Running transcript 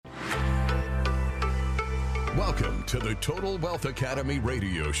Welcome to the Total Wealth Academy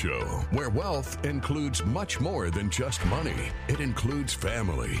radio show, where wealth includes much more than just money. It includes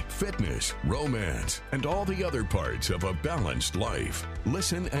family, fitness, romance, and all the other parts of a balanced life.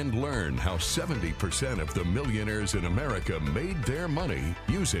 Listen and learn how 70% of the millionaires in America made their money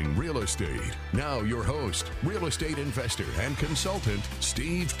using real estate. Now your host, real estate investor and consultant,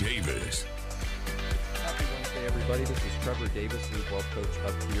 Steve Davis. Happy Wednesday, everybody. This is Trevor Davis, the Wealth Coach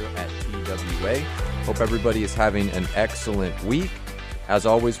up here at TWA. Hope everybody is having an excellent week. As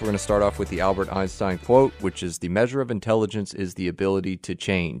always, we're going to start off with the Albert Einstein quote, which is, "The measure of intelligence is the ability to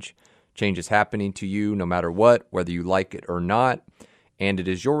change. Change is happening to you no matter what, whether you like it or not, and it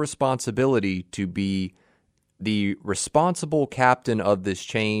is your responsibility to be the responsible captain of this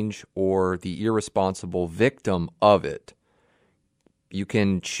change or the irresponsible victim of it." You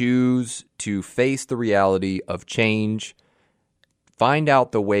can choose to face the reality of change, find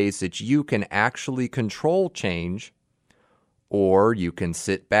out the ways that you can actually control change, or you can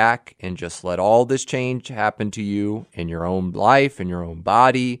sit back and just let all this change happen to you in your own life, in your own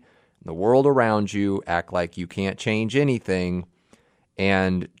body, in the world around you, act like you can't change anything,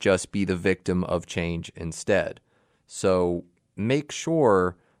 and just be the victim of change instead. So make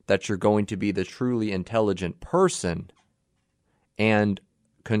sure that you're going to be the truly intelligent person and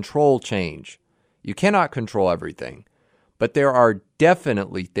control change. You cannot control everything, but there are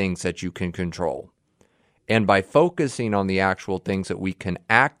definitely things that you can control. And by focusing on the actual things that we can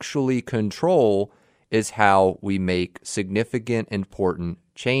actually control is how we make significant, important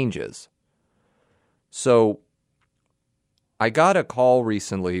changes. So I got a call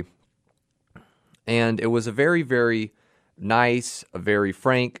recently, and it was a very, very nice, a very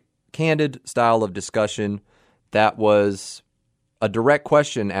frank, candid style of discussion that was a direct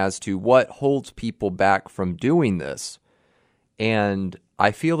question as to what holds people back from doing this. And I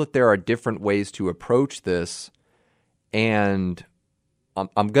feel that there are different ways to approach this, and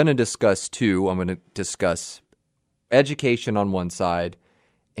I'm going to discuss two. I'm going to discuss education on one side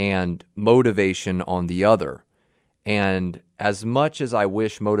and motivation on the other. And as much as I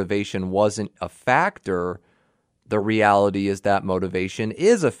wish motivation wasn't a factor, the reality is that motivation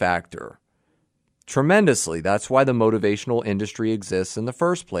is a factor. Tremendously. That's why the motivational industry exists in the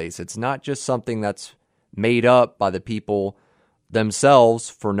first place. It's not just something that's made up by the people themselves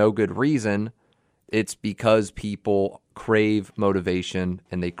for no good reason. It's because people crave motivation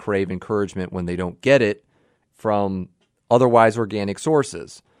and they crave encouragement when they don't get it from otherwise organic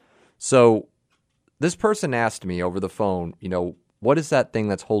sources. So this person asked me over the phone, what is that thing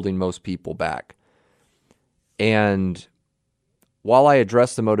that's holding most people back? And while I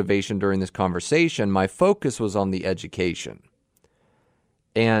addressed the motivation during this conversation, my focus was on the education.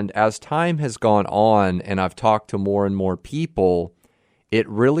 And as time has gone on and I've talked to more and more people, it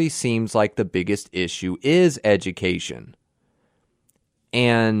really seems like the biggest issue is education.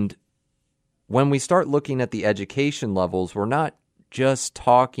 And when we start looking at the education levels, we're not just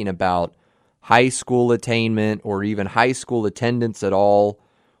talking about high school attainment or even high school attendance at all,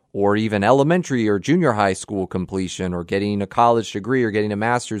 or even elementary or junior high school completion, or getting a college degree, or getting a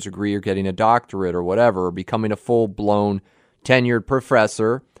master's degree, or getting a doctorate, or whatever, or becoming a full-blown tenured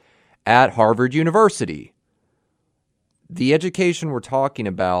professor at Harvard University. The education we're talking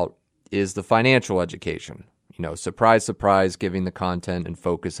about is the financial education. Surprise, surprise, giving the content and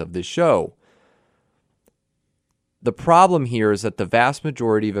focus of this show. The problem here is that the vast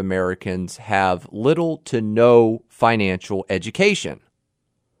majority of Americans have little to no financial education.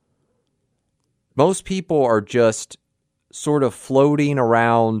 Most people are just sort of floating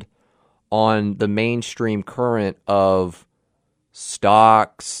around on the mainstream current of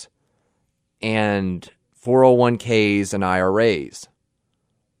stocks and 401ks and IRAs.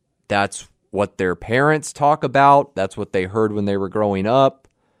 That's what their parents talk about. That's what they heard when they were growing up.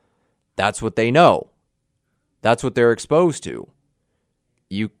 That's what they know. That's what they're exposed to.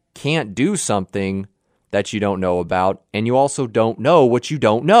 You can't do something that you don't know about, and you also don't know what you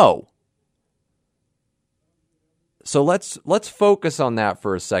don't know. So let's focus on that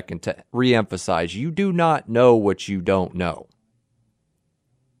for a second to reemphasize. You do not know what you don't know.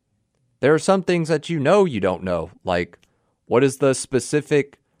 There are some things that you don't know, like what is the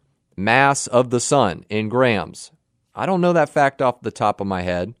specific mass of the sun in grams? I don't know that fact off the top of my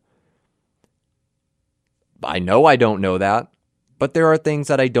head. I know I don't know that, but there are things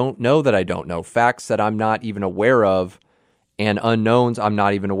that I don't know, facts that I'm not even aware of, and unknowns I'm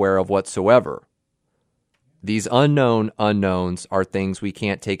not even aware of whatsoever. These unknown unknowns are things we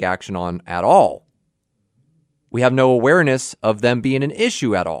can't take action on at all. We have no awareness of them being an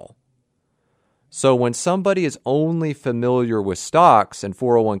issue at all. So when somebody is only familiar with stocks and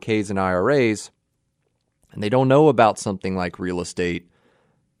 401ks and IRAs, and they don't know about something like real estate,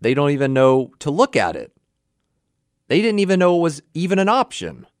 they don't even know to look at it. They didn't even know it was even an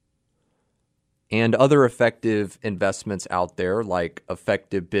option. And other effective investments out there, like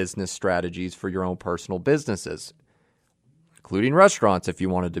effective business strategies for your own personal businesses, including restaurants if you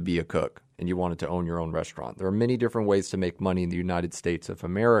wanted to be a cook and you wanted to own your own restaurant. There are many different ways to make money in the United States of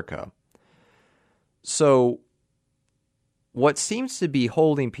America. So what seems to be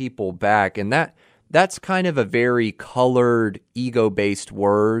holding people back, and that's kind of a very colored, ego-based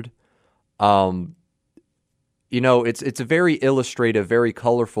word. It's a very illustrative, very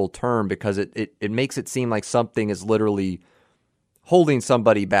colorful term because it makes it seem like something is literally holding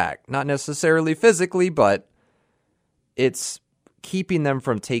somebody back. Not necessarily physically, but it's keeping them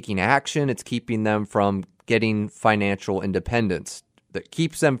from taking action. It's keeping them from getting financial independence. That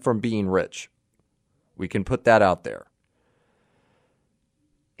keeps them from being rich. We can put that out there.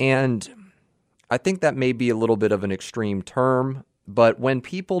 And I think that may be a little bit of an extreme term, but when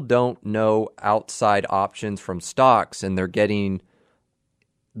people don't know outside options from stocks and they're getting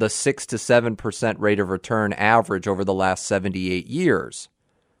the 6 to 7% rate of return average over the last 78 years,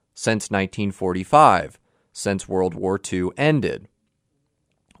 since 1945, since World War II ended,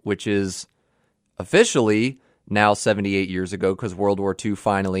 which is officially now 78 years ago because World War II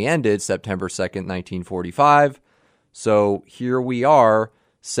finally ended September 2nd, 1945. So here we are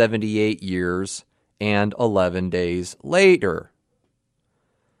 78 years and 11 days later.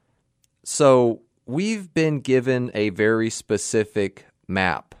 So we've been given a very specific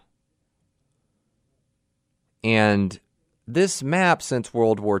map. And this map since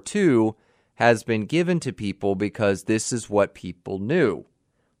World War II has been given to people because this is what people knew.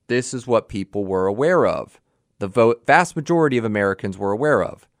 This is what people were aware of. The vast majority of Americans were aware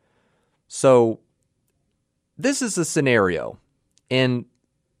of. So this is a scenario in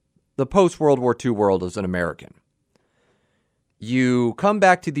the post-World War II world as an American. You come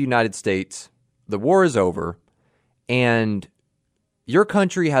back to the United States, the war is over, and your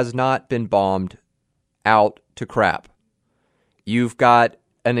country has not been bombed out to crap. You've got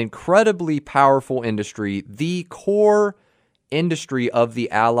an incredibly powerful industry, the core industry of the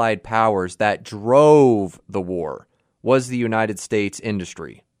Allied powers that drove the war was the United States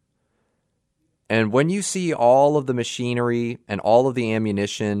industry. And when you see all of the machinery and all of the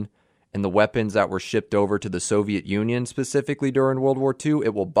ammunition and the weapons that were shipped over to the Soviet Union specifically during World War II,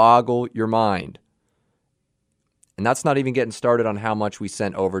 it will boggle your mind. And that's not even getting started on how much we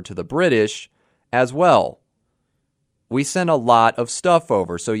sent over to the British as well. We sent a lot of stuff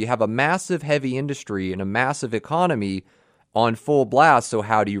over. So you have a massive heavy industry and a massive economy on full blast. So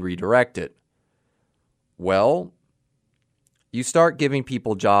how do you redirect it? Well, you start giving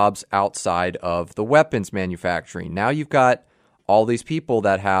people jobs outside of the weapons manufacturing. Now you've got all these people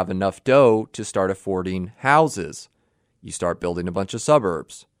that have enough dough to start affording houses. You start building a bunch of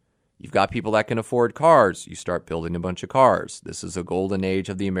suburbs. You've got people that can afford cars. You start building a bunch of cars. This is a golden age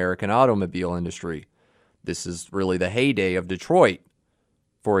of the American automobile industry. This is really the heyday of Detroit,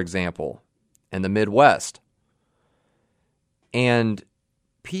 for example, and the Midwest. And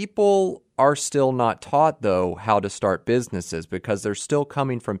people are still not taught, though, how to start businesses because they're still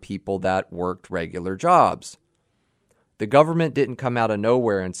coming from people that worked regular jobs. The government didn't come out of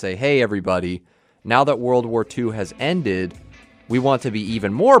nowhere and say, hey, everybody, now that World War II has ended, we want to be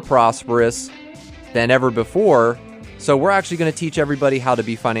even more prosperous than ever before. So we're actually going to teach everybody how to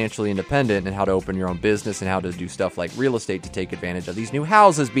be financially independent and how to open your own business and how to do stuff like real estate to take advantage of these new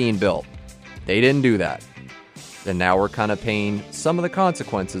houses being built. They didn't do that. And now we're kind of paying some of the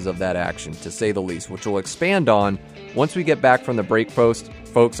consequences of that action, to say the least, which we'll expand on once we get back from the break post.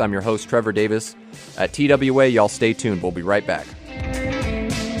 Folks, I'm your host, Trevor Davis at TWA. Y'all stay tuned. We'll be right back.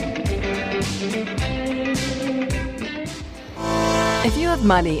 If you have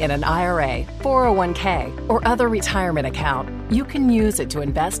money in an IRA, 401k, or other retirement account, you can use it to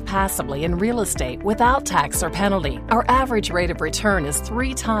invest passively in real estate without tax or penalty. Our average rate of return is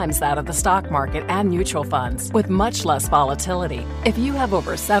 3 times that of the stock market and mutual funds, with much less volatility. If you have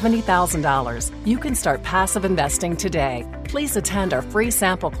over $70,000, you can start passive investing today. Please attend our free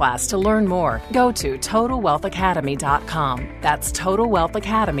sample class to learn more. Go to TotalWealthAcademy.com. That's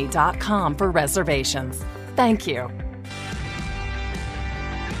TotalWealthAcademy.com for reservations. Thank you.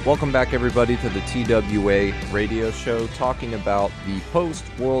 Welcome back, everybody, to the TWA radio show, talking about the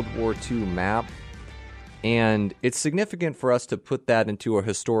post-World War II map. And it's significant for us to put that into a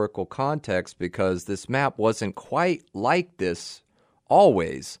historical context because this map wasn't quite like this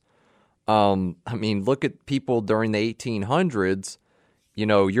always. Look at people during the 1800s. You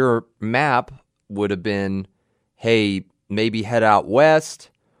know, your map would have been, hey, maybe head out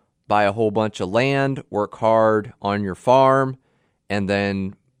west, buy a whole bunch of land, work hard on your farm, and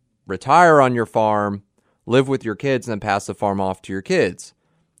then retire on your farm, live with your kids, and then pass the farm off to your kids.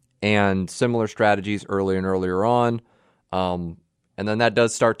 And similar strategies earlier and earlier on. And then that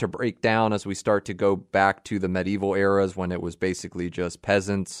does start to break down as we start to go back to the medieval eras when it was basically just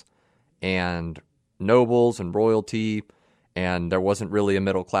peasants and nobles and royalty, and there wasn't really a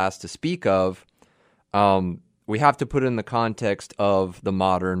middle class to speak of. We have to put it in the context of the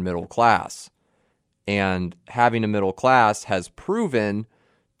modern middle class. And having a middle class has proven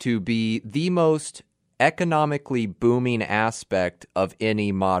to be the most economically booming aspect of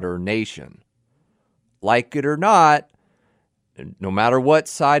any modern nation. Like it or not, no matter what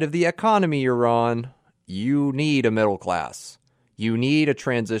side of the economy you're on, you need a middle class. You need a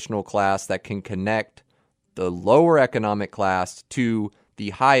transitional class that can connect the lower economic class to the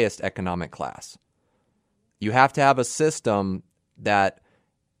highest economic class. You have to have a system that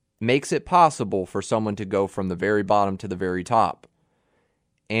makes it possible for someone to go from the very bottom to the very top.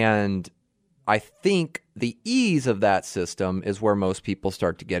 And I think the ease of that system is where most people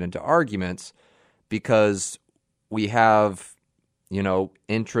start to get into arguments, because we have,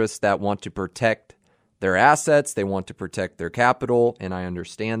 interests that want to protect their assets. They want to protect their capital, and I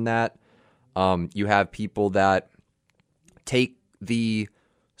understand that. You have people that take the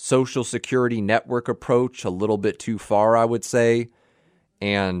Social Security network approach a little bit too far, I would say.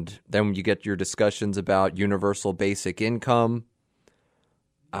 And then when you get your discussions about universal basic income,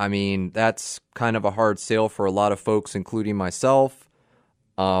 I mean, that's kind of a hard sale for a lot of folks, including myself.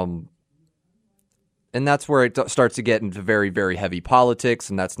 And that's where it starts to get into very, very heavy politics,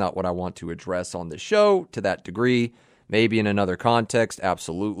 and that's not what I want to address on the show to that degree. Maybe in another context,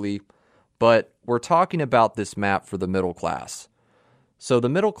 absolutely. But we're talking about this map for the middle class. So the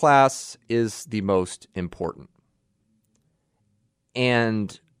middle class is the most important.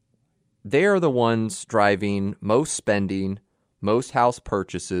 And they are the ones driving most spending, most house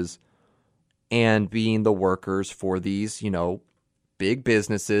purchases, and being the workers for these, big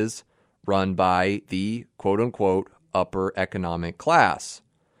businesses run by the quote-unquote upper economic class.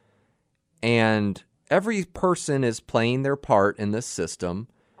 And every person is playing their part in this system,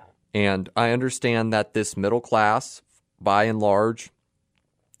 and I understand that this middle class, by and large,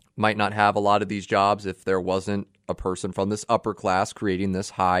 might not have a lot of these jobs if there wasn't a person from this upper class creating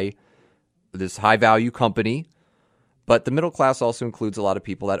this high value company. But the middle class also includes a lot of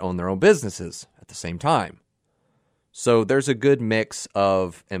people that own their own businesses at the same time. So there's a good mix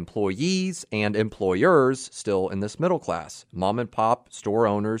of employees and employers still in this middle class, mom and pop store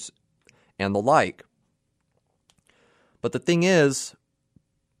owners and the like. But the thing is,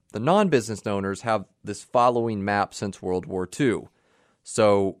 the non-business owners have this following map since World War II.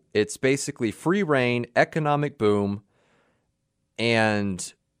 So it's basically free reign, economic boom,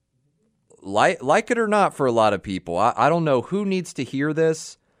 and like it or not for a lot of people, I don't know who needs to hear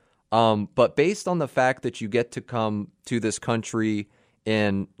this, but based on the fact that you get to come to this country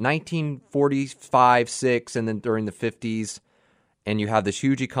in 1945, 6, and then during the 50s, and you have this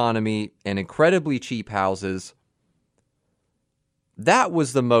huge economy and incredibly cheap houses, that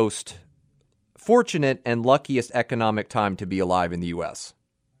was the most fortunate and luckiest economic time to be alive in the U.S.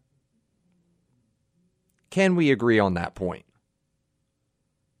 Can we agree on that point?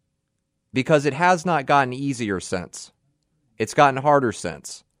 Because it has not gotten easier since. It's gotten harder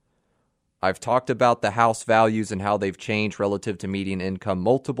since. I've talked about the house values and how they've changed relative to median income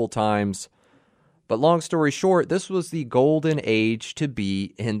multiple times. But long story short, this was the golden age to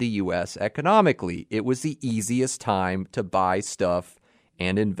be in the U.S. economically. It was the easiest time to buy stuff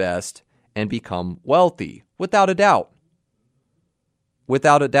and invest and become wealthy, without a doubt.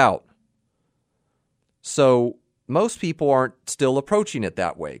 Without a doubt. So most people aren't still approaching it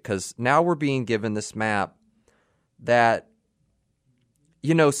that way, because now we're being given this map that,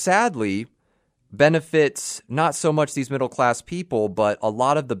 sadly, benefits not so much these middle class people, but a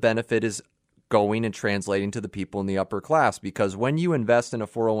lot of the benefit is going and translating to the people in the upper class. Because when you invest in a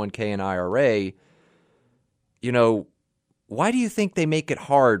 401k and IRA, why do you think they make it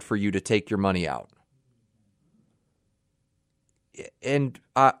hard for you to take your money out? And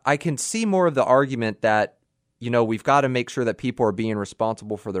I can see more of the argument that, we've got to make sure that people are being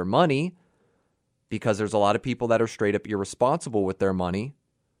responsible for their money, because there's a lot of people that are straight up irresponsible with their money.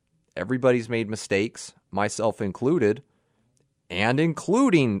 Everybody's made mistakes, myself included, and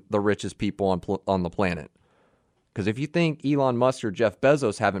including the richest people on the planet. Because if you think Elon Musk or Jeff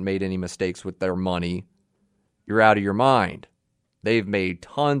Bezos haven't made any mistakes with their money, you're out of your mind. They've made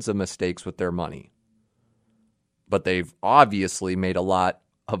tons of mistakes with their money. But they've obviously made a lot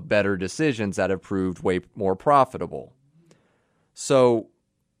of better decisions that have proved way more profitable. So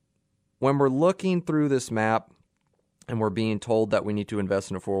when we're looking through this map and we're being told that we need to invest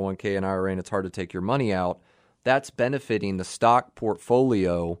in a 401k and IRA and it's hard to take your money out, that's benefiting the stock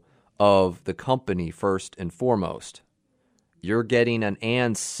portfolio of the company first and foremost. You're getting an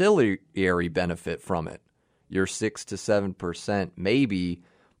ancillary benefit from it. You're 6 to 7% maybe,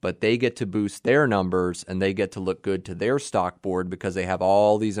 but they get to boost their numbers and they get to look good to their stock board because they have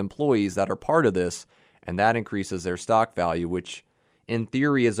all these employees that are part of this, and that increases their stock value, which in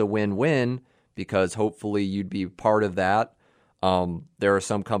theory is a win-win because hopefully you'd be part of that. There are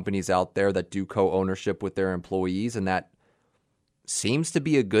some companies out there that do co-ownership with their employees, and that seems to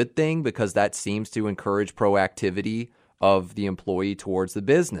be a good thing because that seems to encourage proactivity of the employee towards the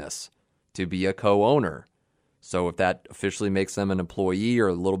business to be a co-owner. So if that officially makes them an employee or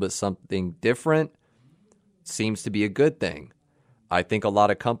a little bit something different, seems to be a good thing. I think a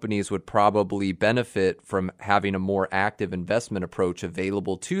lot of companies would probably benefit from having a more active investment approach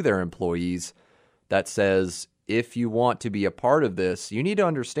available to their employees that says, if you want to be a part of this, you need to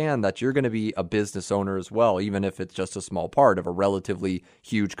understand that you're going to be a business owner as well, even if it's just a small part of a relatively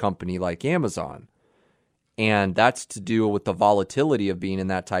huge company like Amazon. And that's to deal with the volatility of being in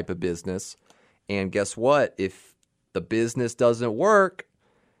that type of business. And guess what? If the business doesn't work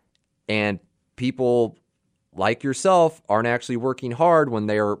and people like yourself aren't actually working hard when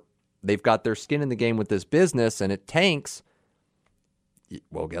they've got their skin in the game with this business and it tanks,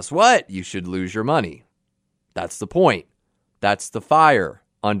 well, guess what? You should lose your money. That's the point. That's the fire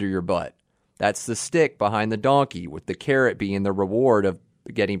under your butt. That's the stick behind the donkey, with the carrot being the reward of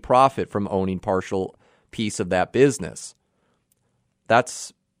getting profit from owning partial piece of that business.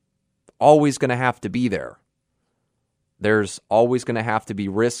 That's always going to have to be there. There's always going to have to be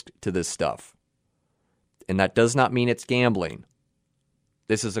risk to this stuff. And that does not mean it's gambling.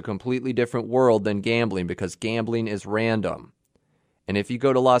 This is a completely different world than gambling because gambling is random. And if you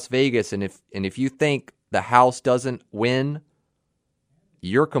go to Las Vegas and if you think the house doesn't win,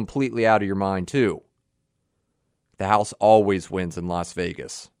 you're completely out of your mind too. The house always wins in Las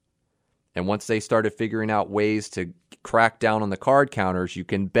Vegas. And once they started figuring out ways to crack down on the card counters, you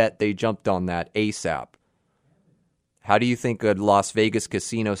can bet they jumped on that ASAP. How do you think a Las Vegas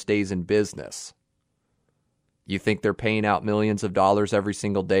casino stays in business? You think they're paying out millions of dollars every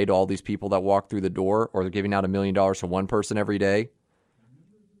single day to all these people that walk through the door, or they're giving out $1 million to one person every day?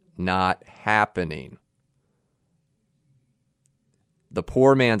 Not happening. The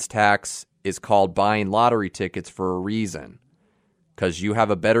poor man's tax is called buying lottery tickets for a reason. Because you have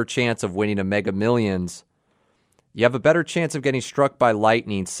a better chance of winning a Mega Millions. You have a better chance of getting struck by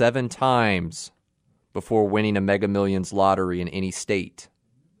lightning 7 times before winning a Mega Millions lottery in any state.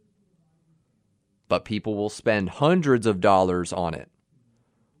 But people will spend hundreds of dollars on it.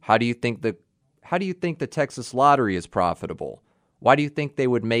 How do you think the Texas lottery is profitable? Why do you think they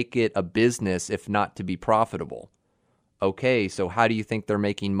would make it a business if not to be profitable? Okay, so how do you think they're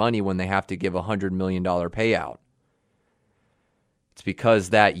making money when they have to give a $100 million payout? It's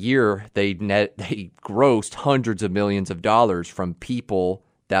because that year they grossed hundreds of millions of dollars from people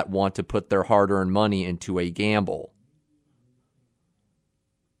that want to put their hard-earned money into a gamble.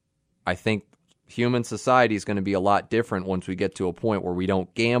 I think human society is going to be a lot different once we get to a point where we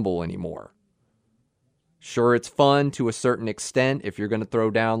don't gamble anymore. Sure, it's fun to a certain extent. If you're going to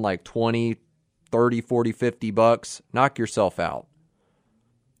throw down like 20, 30, 40, 50 bucks, knock yourself out.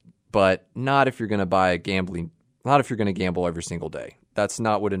 But not if you're going to gamble every single day. That's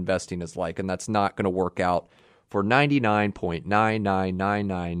not what investing is like, and that's not going to work out for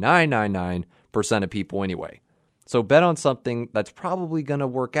 99.9999999% of people anyway. So bet on something that's probably going to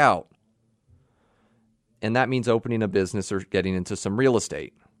work out. And that means opening a business or getting into some real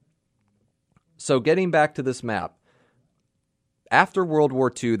estate. So getting back to this map, after World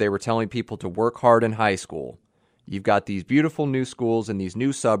War II, they were telling people to work hard in high school. You've got these beautiful new schools in these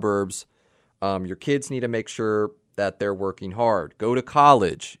new suburbs. Your kids need to make sure that they're working hard. Go to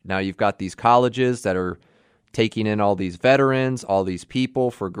college. Now you've got these colleges that are taking in all these veterans, all these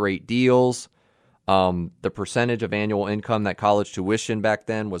people for great deals. The percentage of annual income that college tuition back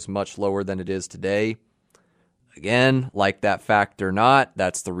then was much lower than it is today. Again, like that fact or not,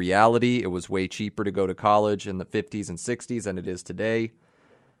 that's the reality. It was way cheaper to go to college in the 50s and 60s than it is today.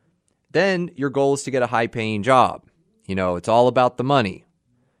 Then your goal is to get a high-paying job. You know, it's all about the money.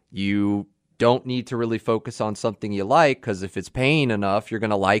 You don't need to really focus on something you like, because if it's paying enough, you're going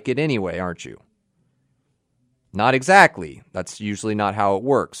to like it anyway, aren't you? Not exactly. That's usually not how it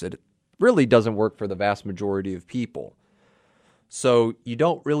works. It really doesn't work for the vast majority of people. So you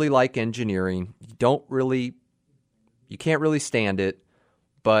don't really like engineering. You can't really stand it,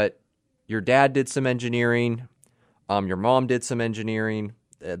 but your dad did some engineering. Your mom did some engineering.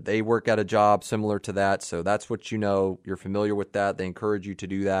 They work at a job similar to that, so that's what you know. You're familiar with that. They encourage you to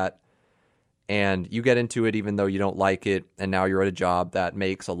do that. And you get into it even though you don't like it, and now you're at a job that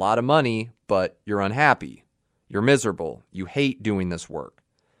makes a lot of money, but you're unhappy. You're miserable. You hate doing this work.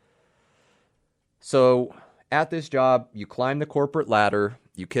 So at this job, you climb the corporate ladder,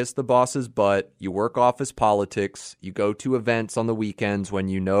 you kiss the boss's butt, you work office politics, you go to events on the weekends when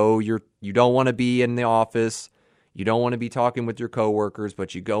you know you don't want to be in the office, you don't want to be talking with your coworkers,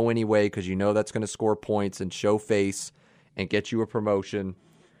 but you go anyway because you know that's going to score points and show face and get you a promotion.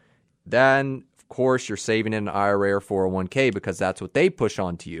 Then, of course, you're saving in an IRA or 401k because that's what they push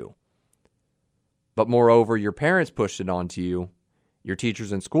onto you. But moreover, your parents pushed it onto you. Your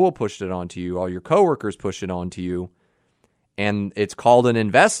teachers in school pushed it onto you. All your coworkers push it onto you. And it's called an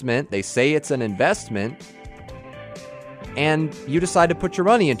investment. They say it's an investment. And you decide to put your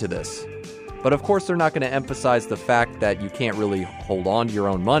money into this. But of course, they're not going to emphasize the fact that you can't really hold on to your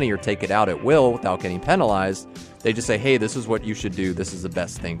own money or take it out at will without getting penalized. They just say, hey, this is what you should do. This is the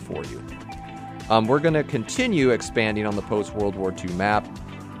best thing for you. We're going to continue expanding on the post-World War II map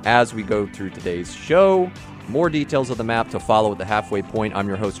as we go through today's show. More details of the map to follow at the halfway point. I'm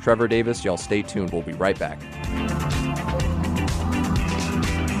your host, Trevor Davis. Y'all stay tuned. We'll be right back.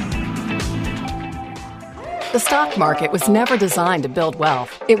 The stock market was never designed to build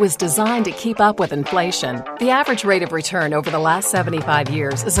wealth. It was designed to keep up with inflation. The average rate of return over the last 75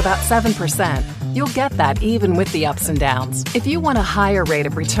 years is about 7%. You'll get that even with the ups and downs. If you want a higher rate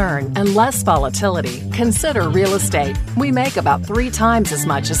of return and less volatility, consider real estate. We make about 3 times as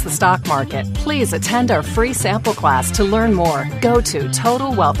much as the stock market. Please attend our free sample class to learn more. Go to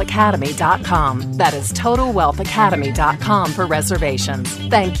TotalWealthAcademy.com. That is TotalWealthAcademy.com for reservations.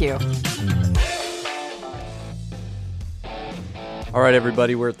 Thank you. All right,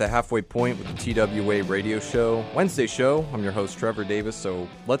 everybody, we're at the halfway point with the TWA radio show, Wednesday show. I'm your host, Trevor Davis. So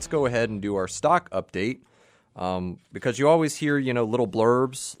let's go ahead and do our stock update because you always hear, little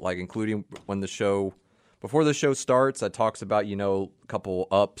blurbs, like including when before the show starts, that talks about, a couple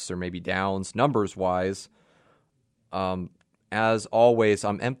ups or maybe downs, numbers wise. As always,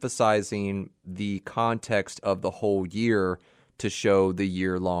 I'm emphasizing the context of the whole year to show the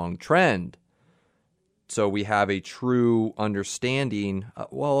year-long trend. So we have a true understanding,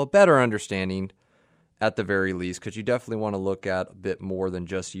 a better understanding at the very least, because you definitely want to look at a bit more than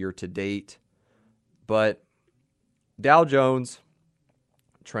just year to date. But Dow Jones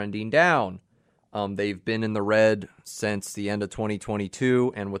trending down. They've been in the red since the end of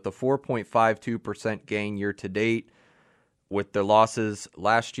 2022, and with the 4.52% gain year to date, with the losses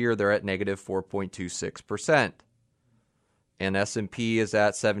last year, they're at negative 4.26%. And S&P is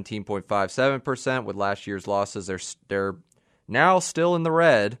at 17.57%. With last year's losses, they're now still in the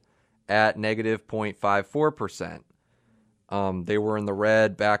red at negative 0.54%. They were in the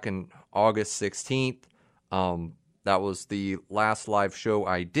red back in August 16th. That was the last live show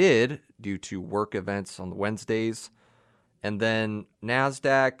I did due to work events on the Wednesdays. And then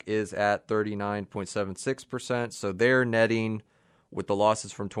NASDAQ is at 39.76%. So they're netting, with the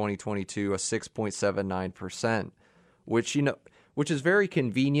losses from 2022, a 6.79%. Which is very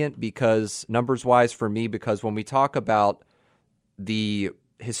convenient because numbers-wise for me, because when we talk about the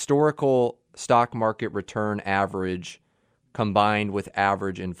historical stock market return average combined with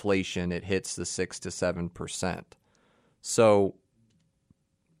average inflation, it hits the 6 to 7%. So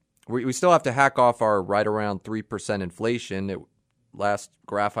we still have to hack off our right around 3% inflation. Last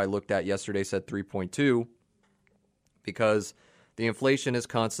graph I looked at yesterday said 3.2 because the inflation is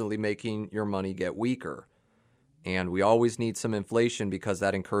constantly making your money get weaker. And we always need some inflation because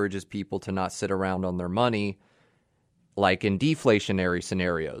that encourages people to not sit around on their money like in deflationary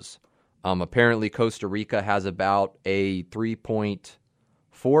scenarios. Apparently, Costa Rica has about a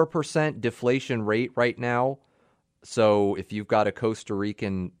 3.4% deflation rate right now. So if you've got a Costa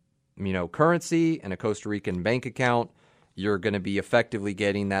Rican, currency and a Costa Rican bank account, you're going to be effectively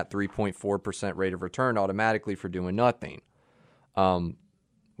getting that 3.4% rate of return automatically for doing nothing,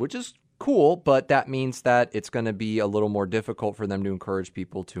 which is cool, but that means that it's going to be a little more difficult for them to encourage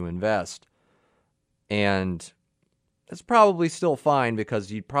people to invest. And it's probably still fine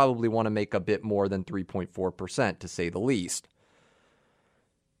because you'd probably want to make a bit more than 3.4% to say the least.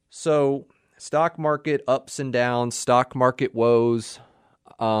 So stock market ups and downs, stock market woes,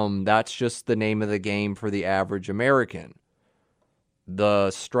 that's just the name of the game for the average American. The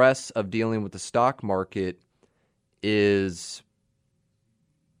stress of dealing with the stock market is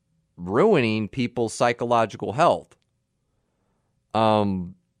ruining people's psychological health.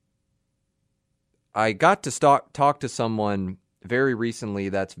 I got to talk to someone very recently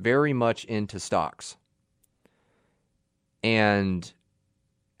that's very much into stocks. And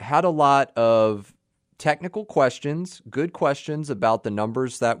had a lot of technical questions, good questions about the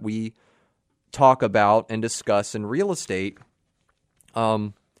numbers that we talk about and discuss in real estate,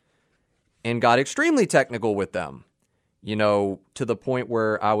 and got extremely technical with them, to the point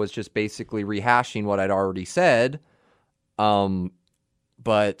where I was just basically rehashing what I'd already said.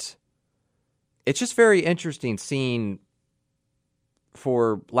 But it's just very interesting seeing,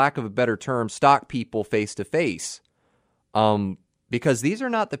 for lack of a better term, stock people face to face. Because these are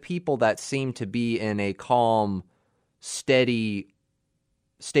not the people that seem to be in a calm, steady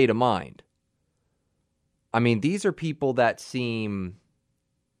state of mind. I mean, these are people that seem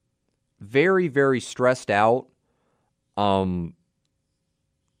very, very stressed out.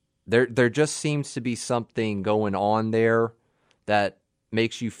 There just seems to be something going on there that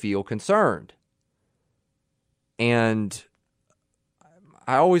makes you feel concerned. And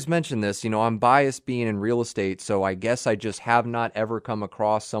I always mention this, I'm biased being in real estate, so I guess I just have not ever come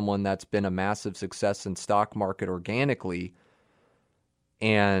across someone that's been a massive success in stock market organically.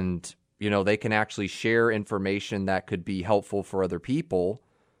 And, they can actually share information that could be helpful for other people.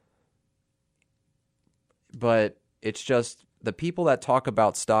 But it's just the people that talk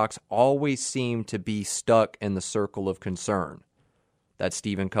about stocks always seem to be stuck in the circle of concern that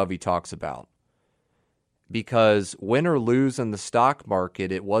Stephen Covey talks about. Because win or lose in the stock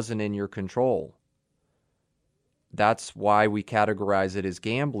market, it wasn't in your control. That's why we categorize it as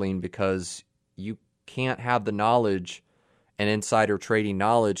gambling, because you can't have the knowledge and insider trading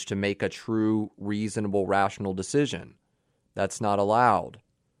knowledge to make a true, reasonable, rational decision. That's not allowed.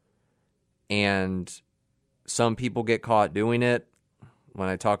 And some people get caught doing it. When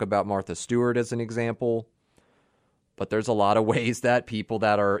I talk about Martha Stewart as an example. But there's a lot of ways that people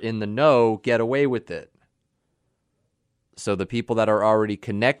that are in the know get away with it. So the people that are already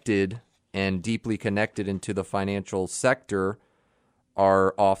connected and deeply connected into the financial sector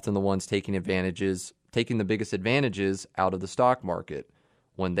are often the ones taking the biggest advantages out of the stock market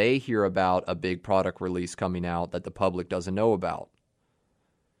when they hear about a big product release coming out that the public doesn't know about.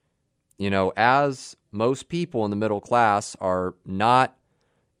 As most people in the middle class are not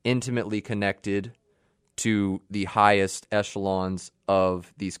intimately connected to the highest echelons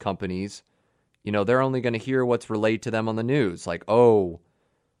of these companies, they're only going to hear what's relayed to them on the news. Like,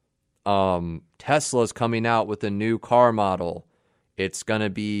 Tesla's coming out with a new car model. It's going to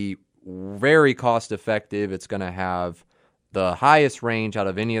be very cost effective. It's going to have the highest range out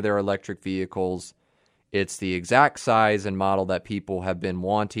of any of their electric vehicles. It's the exact size and model that people have been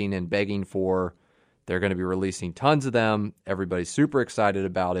wanting and begging for. They're going to be releasing tons of them. Everybody's super excited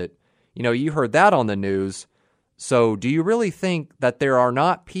about it. You heard that on the news. So do you really think that there are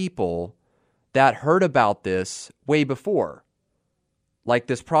not people that heard about this way before? Like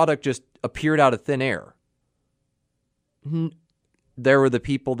this product just appeared out of thin air. There were the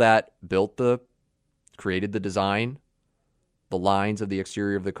people that created the design, the lines of the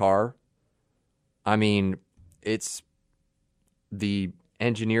exterior of the car. I mean, it's the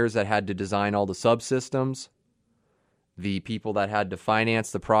engineers that had to design all the subsystems, the people that had to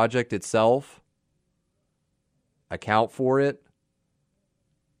finance the project itself, account for it.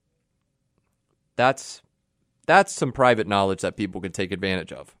 That's some private knowledge that people could take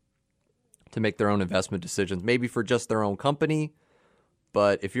advantage of to make their own investment decisions, maybe for just their own company.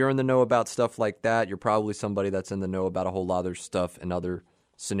 But if you're in the know about stuff like that, you're probably somebody that's in the know about a whole lot of other stuff and other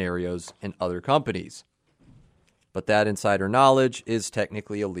scenarios in other companies. But that insider knowledge is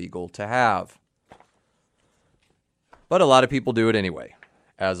technically illegal to have. But a lot of people do it anyway,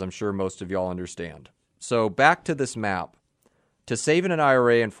 as I'm sure most of y'all understand. So back to this map. To save in an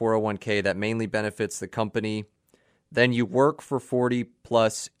IRA and 401k that mainly benefits the company, then you work for 40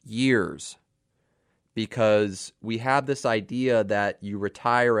 plus years, because we have this idea that you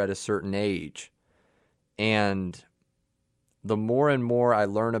retire at a certain age. And the more and more I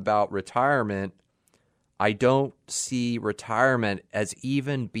learn about retirement, I don't see retirement as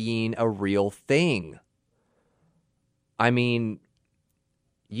even being a real thing. I mean,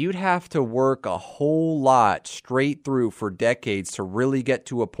 you'd have to work a whole lot straight through for decades to really get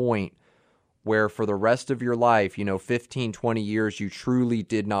to a point where for the rest of your life, 15, 20 years, you truly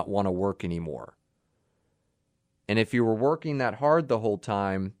did not want to work anymore. And if you were working that hard the whole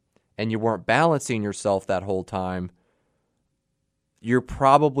time and you weren't balancing yourself that whole time, you're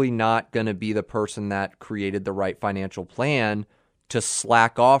probably not going to be the person that created the right financial plan to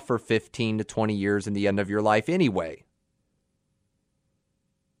slack off for 15 to 20 years in the end of your life anyway.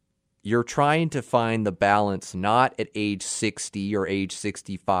 You're trying to find the balance not at age 60 or age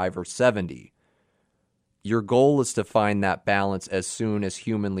 65 or 70. Your goal is to find that balance as soon as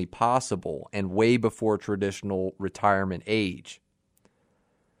humanly possible and way before traditional retirement age.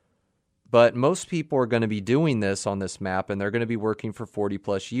 But most people are going to be doing this on this map, and they're going to be working for 40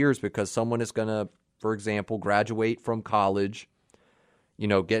 plus years because someone is going to, for example, graduate from college,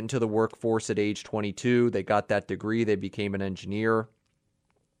 get into the workforce at age 22. They got that degree. They became an engineer.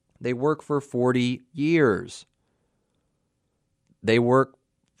 They work for 40 years. They work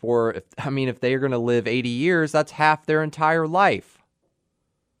for, if they are going to live 80 years, that's half their entire life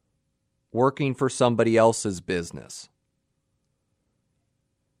working for somebody else's business.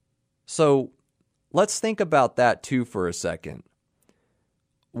 So let's think about that too for a second.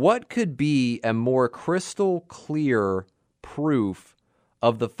 What could be a more crystal clear proof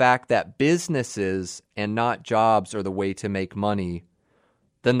of the fact that businesses and not jobs are the way to make money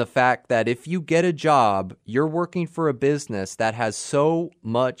than the fact that if you get a job, you're working for a business that has so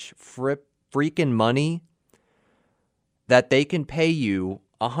much freaking money that they can pay you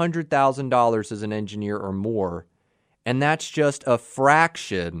 $100,000 as an engineer or more, and that's just a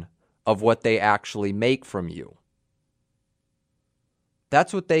fraction of what they actually make from you.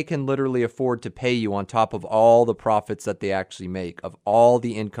 That's what they can literally afford to pay you on top of all the profits that they actually make, of all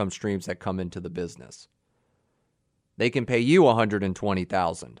the income streams that come into the business. They can pay you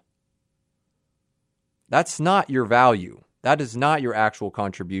 $120,000. That's not your value. That is not your actual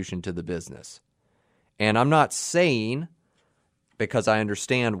contribution to the business. And I'm not saying, because I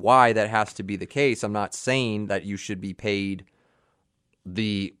understand why that has to be the case, I'm not saying that you should be paid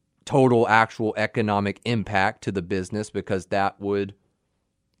the total actual economic impact to the business, because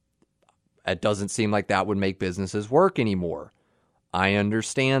it doesn't seem like that would make businesses work anymore. I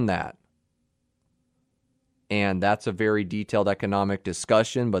understand that. And that's a very detailed economic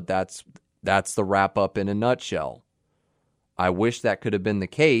discussion, but that's the wrap up in a nutshell. I wish that could have been the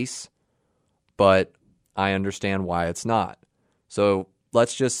case, but I understand why it's not. So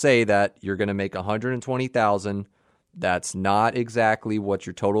let's just say that you're going to make $120,000. That's not exactly what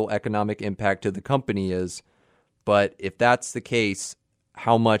your total economic impact to the company is. But if that's the case,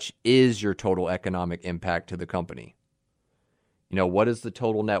 how much is your total economic impact to the company? What is the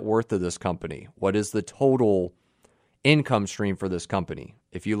total net worth of this company? What is the total income stream for this company?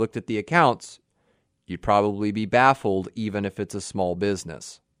 If you looked at the accounts, you'd probably be baffled, even if it's a small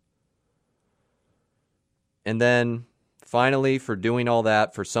business. And then finally, for doing all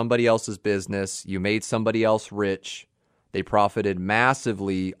that for somebody else's business, you made somebody else rich. They profited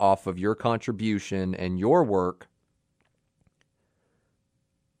massively off of your contribution and your work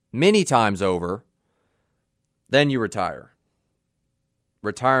many times over. Then you retire.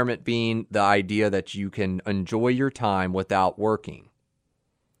 Retirement being the idea that you can enjoy your time without working.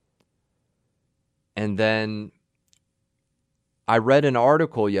 And then I read an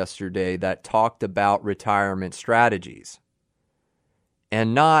article yesterday that talked about retirement strategies.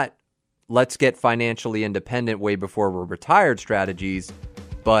 And not let's get financially independent way before we're retired strategies,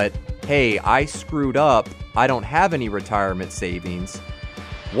 but hey, I screwed up. I don't have any retirement savings.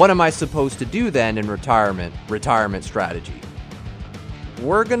 What am I supposed to do then in retirement strategy?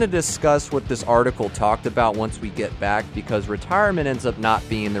 We're going to discuss what this article talked about once we get back, because retirement ends up not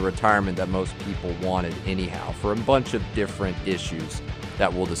being the retirement that most people wanted anyhow, for a bunch of different issues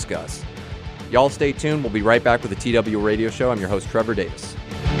that we'll discuss. Y'all stay tuned. We'll be right back with the TW Radio Show. I'm your host, Trevor Davis.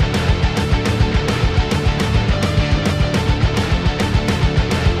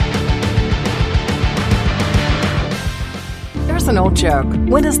 Here's an old joke.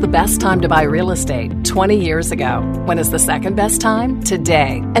 When is the best time to buy real estate? 20 years ago. When is the second best time?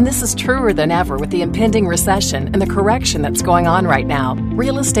 Today. And this is truer than ever with the impending recession and the correction that's going on right now.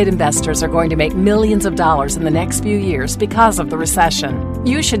 Real estate investors are going to make millions of dollars in the next few years because of the recession.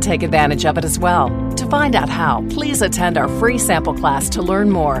 You should take advantage of it as well. To find out how, please attend our free sample class to learn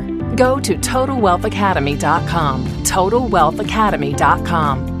more. Go to TotalWealthAcademy.com.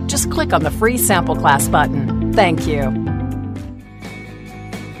 TotalWealthAcademy.com. Just click on the free sample class button. Thank you.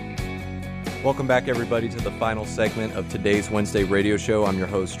 Welcome back, everybody, to the final segment of today's Wednesday radio show. I'm your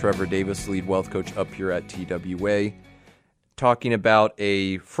host, Trevor Davis, lead wealth coach up here at TWA, talking about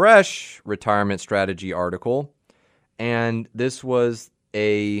a fresh retirement strategy article. And this was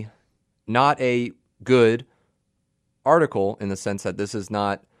not a good article in the sense that this is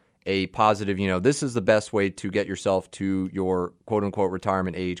not a positive, this is the best way to get yourself to your quote-unquote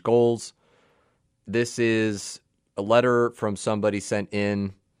retirement age goals. This is a letter from somebody sent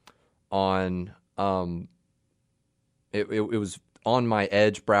in on it was on my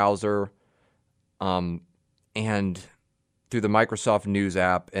Edge browser and through the Microsoft News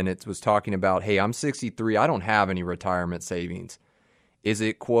app, and it was talking about, hey, I'm 63, I don't have any retirement savings. Is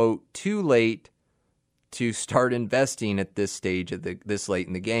it, quote, too late to start investing at this stage of this late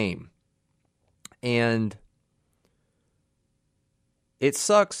in the game? And it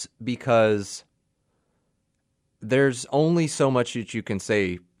sucks because there's only so much that you can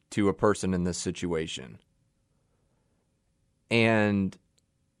say to a person in this situation. And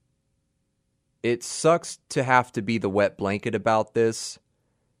it sucks to have to be the wet blanket about this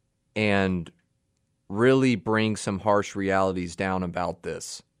and really bring some harsh realities down about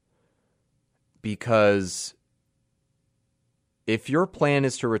this. Because if your plan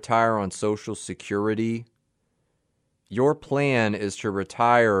is to retire on Social Security, your plan is to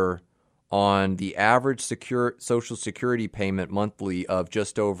retire on the average Social Security payment monthly of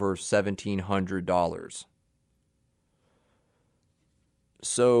just over $1,700.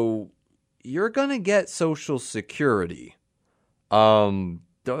 So you're going to get Social Security. Don't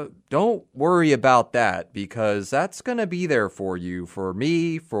worry about that, because that's going to be there for you, for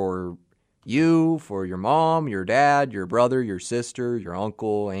me, for you, for your mom, your dad, your brother, your sister, your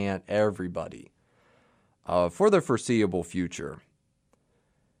uncle, aunt, everybody, for the foreseeable future.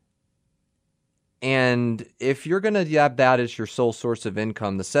 And if you're going to have that as your sole source of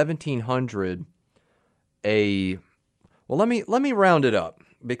income, the $1,700, well, let me round it up,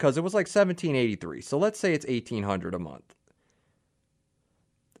 because it was like $1,783. So let's say it's $1,800 a month.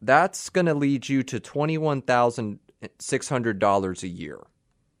 That's going to lead you to $21,600 a year.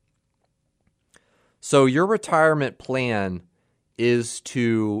 So your retirement plan is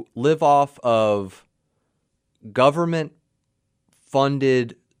to live off of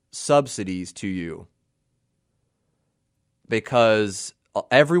government-funded subsidies to you, because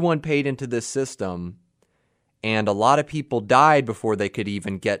everyone paid into this system, and a lot of people died before they could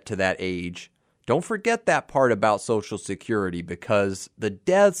even get to that age. Don't forget that part about Social Security, because the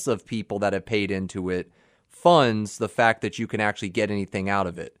deaths of people that have paid into it funds the fact that you can actually get anything out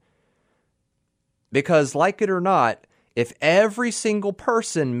of it. Because, like it or not, if every single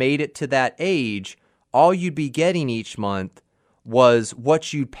person made it to that age, all you'd be getting each month was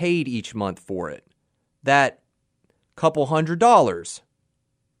what you paid each month for it. That couple $100.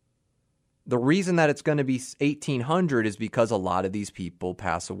 The reason that it's going to be $1,800 is because a lot of these people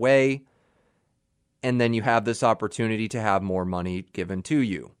pass away, and then you have this opportunity to have more money given to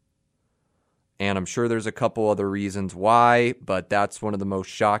you. And I'm sure there's a couple other reasons why, but that's one of the most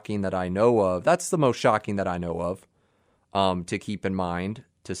shocking that I know of. That's the most shocking that I know of, to keep in mind,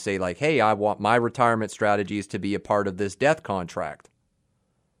 to say like, hey, I want my retirement strategies to be a part of this death contract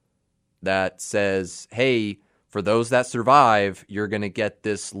that says, hey, for those that survive, you're going to get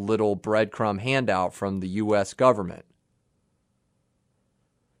this little breadcrumb handout from the U.S. government.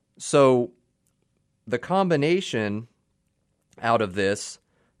 So the combination out of this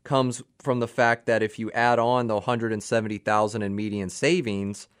comes from the fact that if you add on the $170,000 in median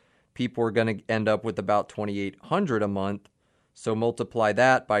savings, people are going to end up with about $2,800 a month. So multiply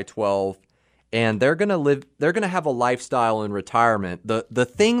that by 12, and they're going to have a lifestyle in retirement. The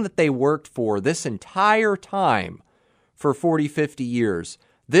thing that they worked for this entire time for 40, 50 years,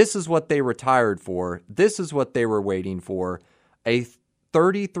 this is what they retired for. This is what they were waiting for. A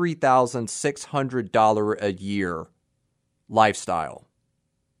 $33,600 a year lifestyle.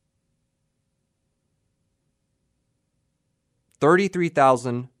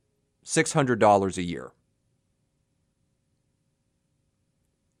 $33,600 a year.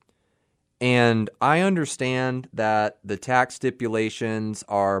 And I understand that the tax stipulations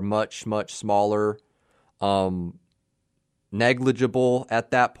are much, much smaller, negligible at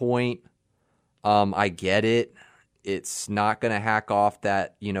that point. I get it. It's not going to hack off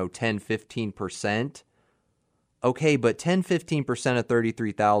that, 10, 15%. Okay, but 10, 15% of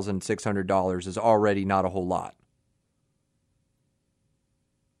 $33,600 is already not a whole lot.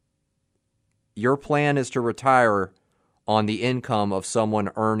 Your plan is to retire on the income of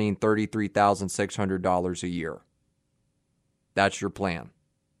someone earning $33,600 a year. That's your plan.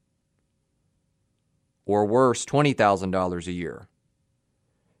 Or worse, $20,000 a year.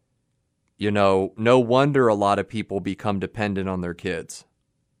 No wonder a lot of people become dependent on their kids.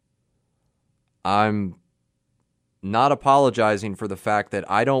 I'm not apologizing for the fact that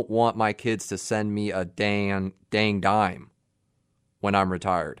I don't want my kids to send me a dang dime when I'm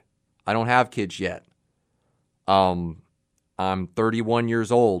retired. I don't have kids yet. I'm 31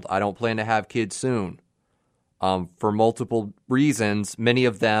 years old. I don't plan to have kids soon. For multiple reasons, many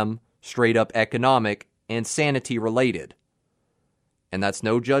of them straight up economic and sanity related. And that's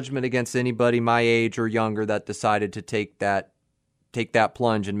no judgment against anybody my age or younger that decided to take that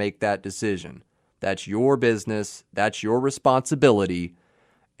plunge and make that decision. That's your business. That's your responsibility.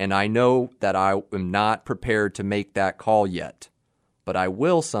 And I know that I am not prepared to make that call yet. But I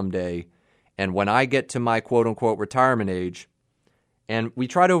will someday. And when I get to my quote-unquote retirement age, And we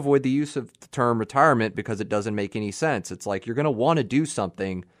try to avoid the use of the term retirement because it doesn't make any sense. It's like you're going to want to do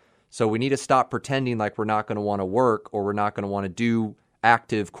something, so we need to stop pretending like we're not going to want to work or we're not going to want to do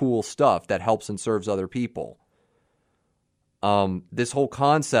active, cool stuff that helps and serves other people. This whole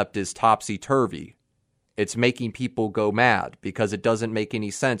concept is topsy-turvy. It's making people go mad because it doesn't make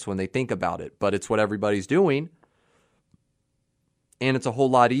any sense when they think about it, but it's what everybody's doing. And it's a whole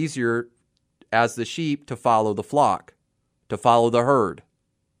lot easier as the sheep to follow the flock, to follow the herd.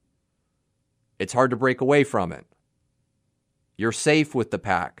 It's hard to break away from it. You're safe with the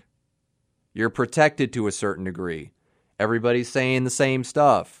pack. You're protected to a certain degree. Everybody's saying the same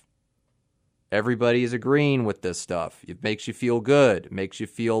stuff. Everybody is agreeing with this stuff. It makes you feel good. It makes you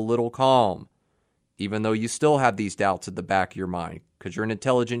feel a little calm, even though you still have these doubts at the back of your mind, because you're an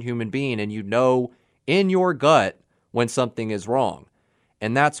intelligent human being and you know in your gut when something is wrong.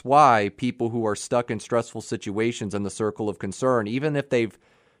 And that's why people who are stuck in stressful situations in the circle of concern, even if they've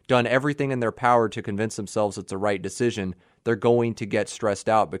done everything in their power to convince themselves it's the right decision, they're going to get stressed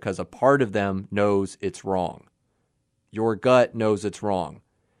out because a part of them knows it's wrong. Your gut knows it's wrong.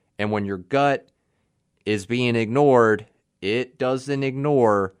 And when your gut is being ignored, it doesn't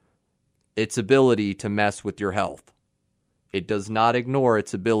ignore its ability to mess with your health. It does not ignore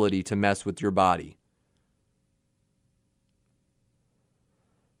its ability to mess with your body.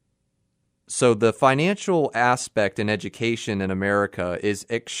 So the financial aspect in education in America is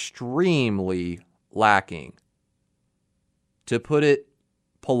extremely lacking, to put it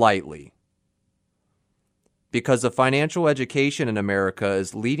politely, because the financial education in America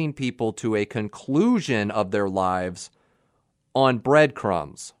is leading people to a conclusion of their lives on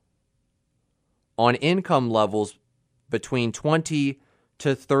breadcrumbs, on income levels between $20,000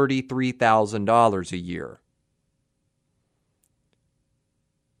 to $33,000 a year.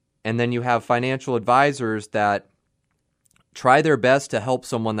 And then you have financial advisors that try their best to help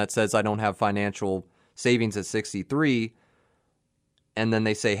someone that says, I don't have financial savings at 63. And then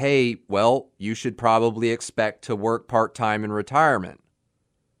they say, hey, well, you should probably expect to work part-time in retirement.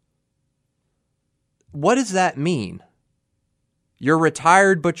 What does that mean? You're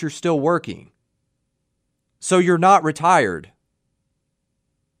retired, but you're still working. So you're not retired.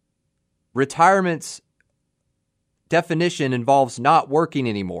 Retirement's definition involves not working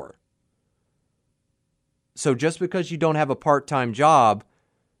anymore. So just because you don't have a part-time job,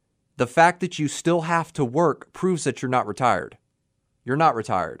 the fact that you still have to work proves that you're not retired. You're not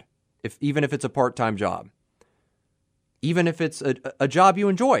retired, even if it's a part-time job. Even if it's a job you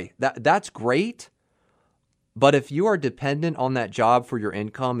enjoy, that's great. But if you are dependent on that job for your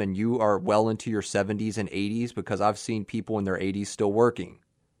income and you are well into your 70s and 80s, because I've seen people in their 80s still working,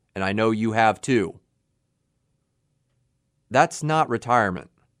 and I know you have too, that's not retirement.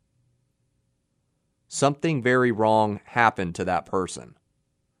 Something very wrong happened to that person.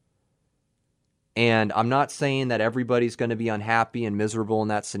 And I'm not saying that everybody's going to be unhappy and miserable in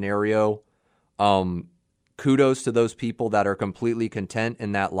that scenario. Kudos to those people that are completely content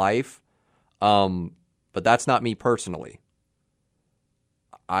in that life. But that's not me personally.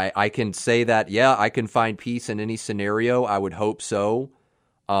 I can say that, yeah, I can find peace in any scenario. I would hope so.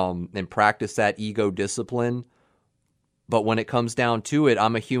 And practice that ego discipline. But when it comes down to it,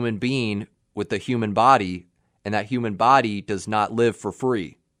 I'm a human being with a human body, and that human body does not live for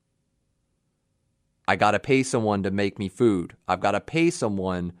free. I got to pay someone to make me food. I've got to pay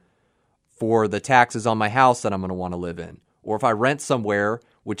someone for the taxes on my house that I'm going to want to live in. Or if I rent somewhere,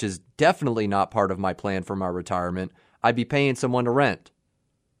 which is definitely not part of my plan for my retirement, I'd be paying someone to rent.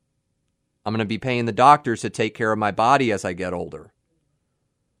 I'm going to be paying the doctors to take care of my body as I get older.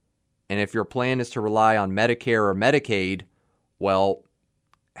 And if your plan is to rely on Medicare or Medicaid, well,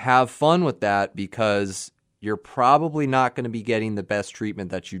 have fun with that, because you're probably not going to be getting the best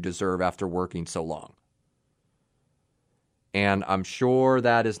treatment that you deserve after working so long. And I'm sure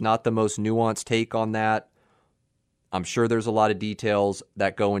that is not the most nuanced take on that. I'm sure there's a lot of details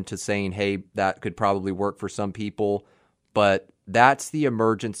that go into saying, hey, that could probably work for some people. But that's the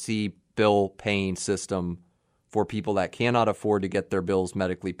emergency bill paying system for people that cannot afford to get their bills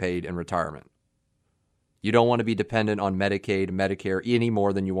medically paid in retirement. You don't want to be dependent on Medicaid, Medicare any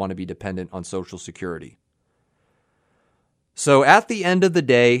more than you want to be dependent on Social Security. So at the end of the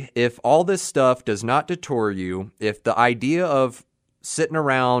day, if all this stuff does not deter you, if the idea of sitting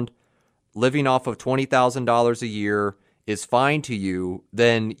around living off of $20,000 a year is fine to you,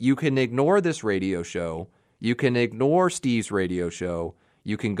 then you can ignore this radio show. You can ignore Steve's radio show.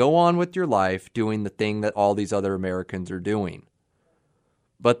 You can go on with your life doing the thing that all these other Americans are doing.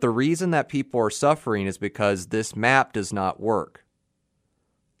 But the reason that people are suffering is because this map does not work.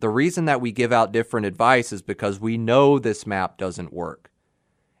 The reason that we give out different advice is because we know this map doesn't work.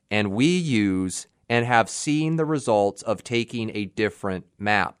 And we use and have seen the results of taking a different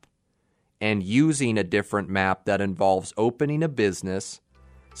map and using a different map that involves opening a business,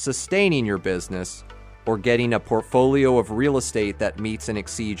 sustaining your business, or getting a portfolio of real estate that meets and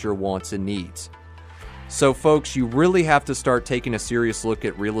exceeds your wants and needs. So folks, you really have to start taking a serious look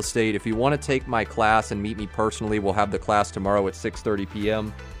at real estate. If you want to take my class and meet me personally, we'll have the class tomorrow at 6:30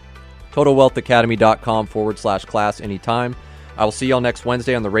 p.m. TotalWealthAcademy.com/class anytime. I will see y'all next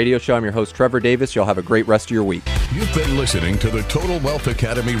Wednesday on the radio show. I'm your host, Trevor Davis. Y'all have a great rest of your week. You've been listening to the Total Wealth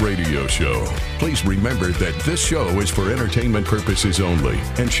Academy radio show. Please remember that this show is for entertainment purposes only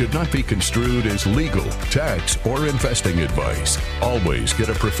and should not be construed as legal, tax, or investing advice. Always get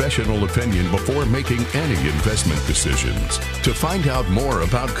a professional opinion before making any investment decisions. To find out more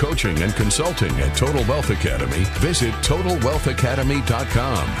about coaching and consulting at Total Wealth Academy, visit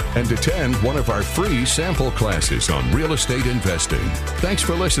TotalWealthAcademy.com and attend one of our free sample classes on real estate investing. Thanks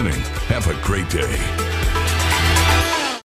for listening. Have a great day.